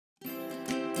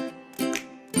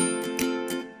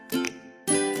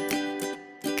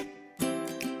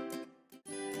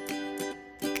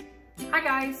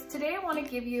Hi guys, today I want to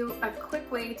give you a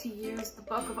quick way to use the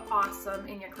Book of Awesome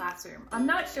in your classroom. I'm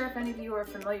not sure if any of you are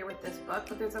familiar with this book,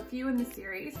 but there's a few in the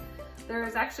series. There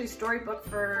is actually a storybook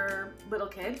for little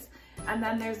kids, and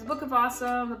then there's the Book of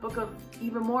Awesome, the Book of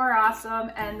Even More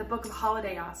Awesome, and the Book of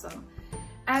Holiday Awesome.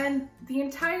 And the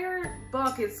entire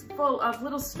book is full of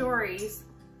little stories,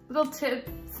 little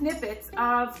snippets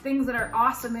of things that are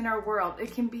awesome in our world.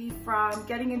 It can be from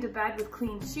getting into bed with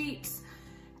clean sheets,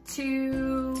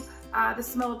 to the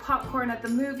smell of popcorn at the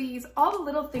movies, all the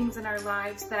little things in our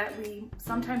lives that we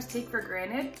sometimes take for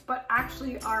granted, but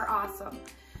actually are awesome.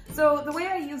 So the way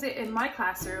I use it in my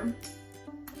classroom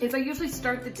is I usually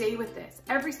start the day with this.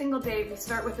 Every single day we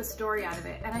start with a story out of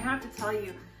it, and I have to tell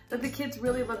you that the kids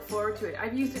really look forward to it.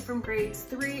 I've used it from grades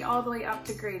 3 all the way up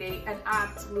to grade 8, and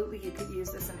absolutely you could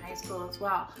use this in high school as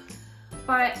well.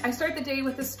 But I start the day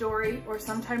with a story, or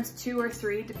sometimes 2 or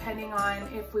 3, depending on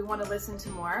if we want to listen to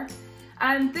more.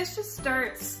 And this just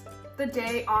starts the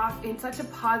day off in such a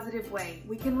positive way.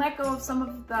 We can let go of some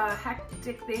of the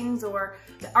hectic things or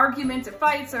the arguments or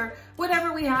fights or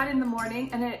whatever we had in the morning,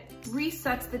 and it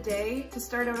resets the day to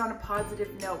start out on a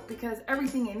positive note, because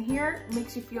everything in here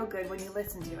makes you feel good when you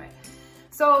listen to it.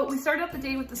 So we start out the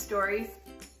day with the stories.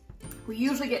 We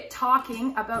usually get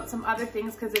talking about some other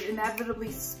things because it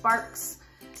inevitably sparks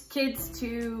kids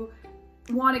to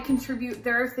want to contribute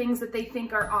their things that they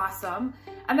think are awesome.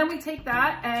 And then we take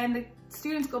that and the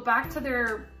students go back to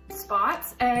their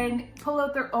spots and pull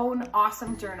out their own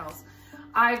awesome journals.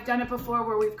 I've done it before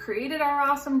where we've created our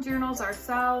awesome journals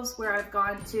ourselves, where I've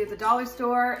gone to the dollar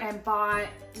store and bought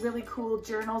really cool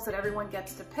journals that everyone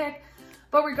gets to pick.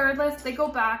 But regardless, they go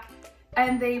back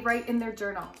and they write in their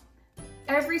journal.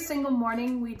 Every single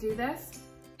morning we do this.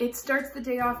 It starts the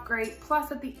day off great.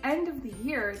 Plus at the end of the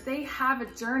year, they have a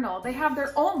journal. They have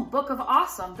their own Book of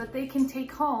Awesome that they can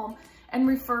take home and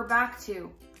refer back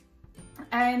to.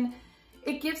 And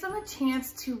it gives them a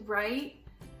chance to write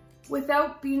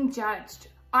without being judged.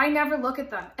 I never look at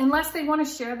them unless they want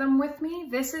to share them with me.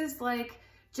 This is like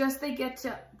just they get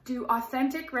to do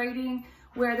authentic writing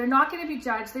where they're not going to be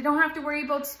judged. They don't have to worry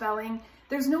about spelling.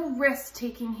 There's no risk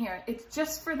taking here. It's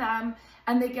just for them,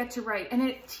 and they get to write. And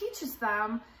it teaches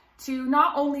them to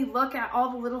not only look at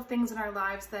all the little things in our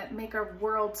lives that make our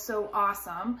world so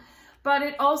awesome, but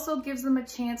it also gives them a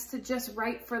chance to just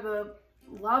write for the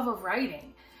love of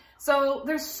writing. So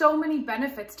there's so many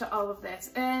benefits to all of this.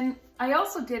 And I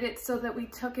also did it so that we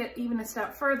took it even a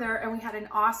step further and we had an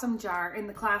awesome jar in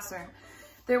the classroom.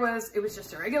 It was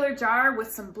just a regular jar with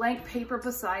some blank paper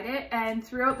beside it, and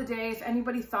throughout the day, if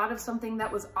anybody thought of something that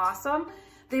was awesome,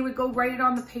 they would go write it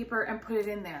on the paper and put it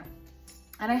in there.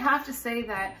 And I have to say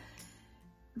that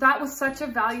that was such a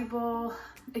valuable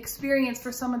experience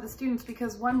for some of the students,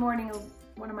 because one morning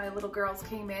one of my little girls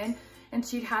came in and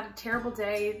she'd had a terrible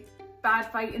day,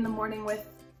 bad fight in the morning with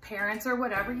parents or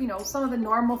whatever, you know, some of the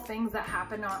normal things that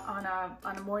happen on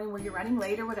a morning where you're running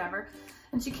late or whatever.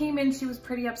 And she came in, she was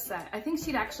pretty upset. I think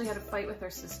she'd actually had a fight with her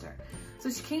sister. So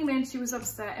she came in, she was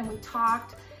upset, and we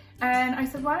talked. And I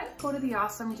said, why don't you go to the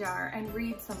awesome jar and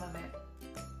read some of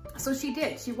it? So she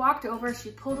did. She walked over, she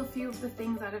pulled a few of the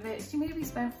things out of it. She maybe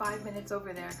spent 5 minutes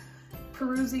over there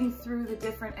perusing through the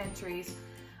different entries.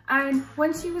 And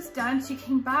when she was done, she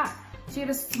came back. She had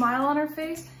a smile on her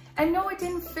face. And no, it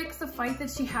didn't fix the fight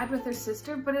that she had with her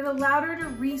sister, but it allowed her to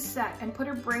reset and put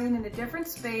her brain in a different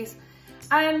space.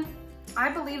 And I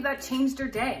believe that changed her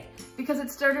day because it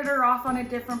started her off on a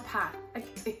different path.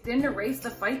 It didn't erase the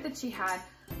fight that she had,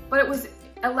 but it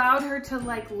allowed her to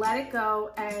like let it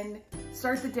go and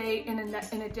start the day in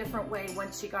a different way when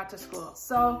she got to school.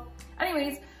 So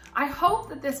anyways, I hope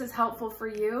that this is helpful for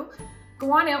you.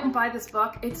 Go on out and buy this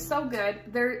book. It's so good.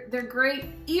 They're great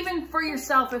even for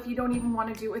yourself if you don't even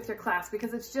want to do it with your class,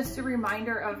 because it's just a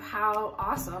reminder of how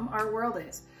awesome our world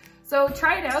is. So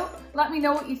try it out. Let me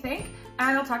know what you think,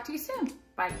 and I'll talk to you soon.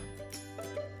 Bye.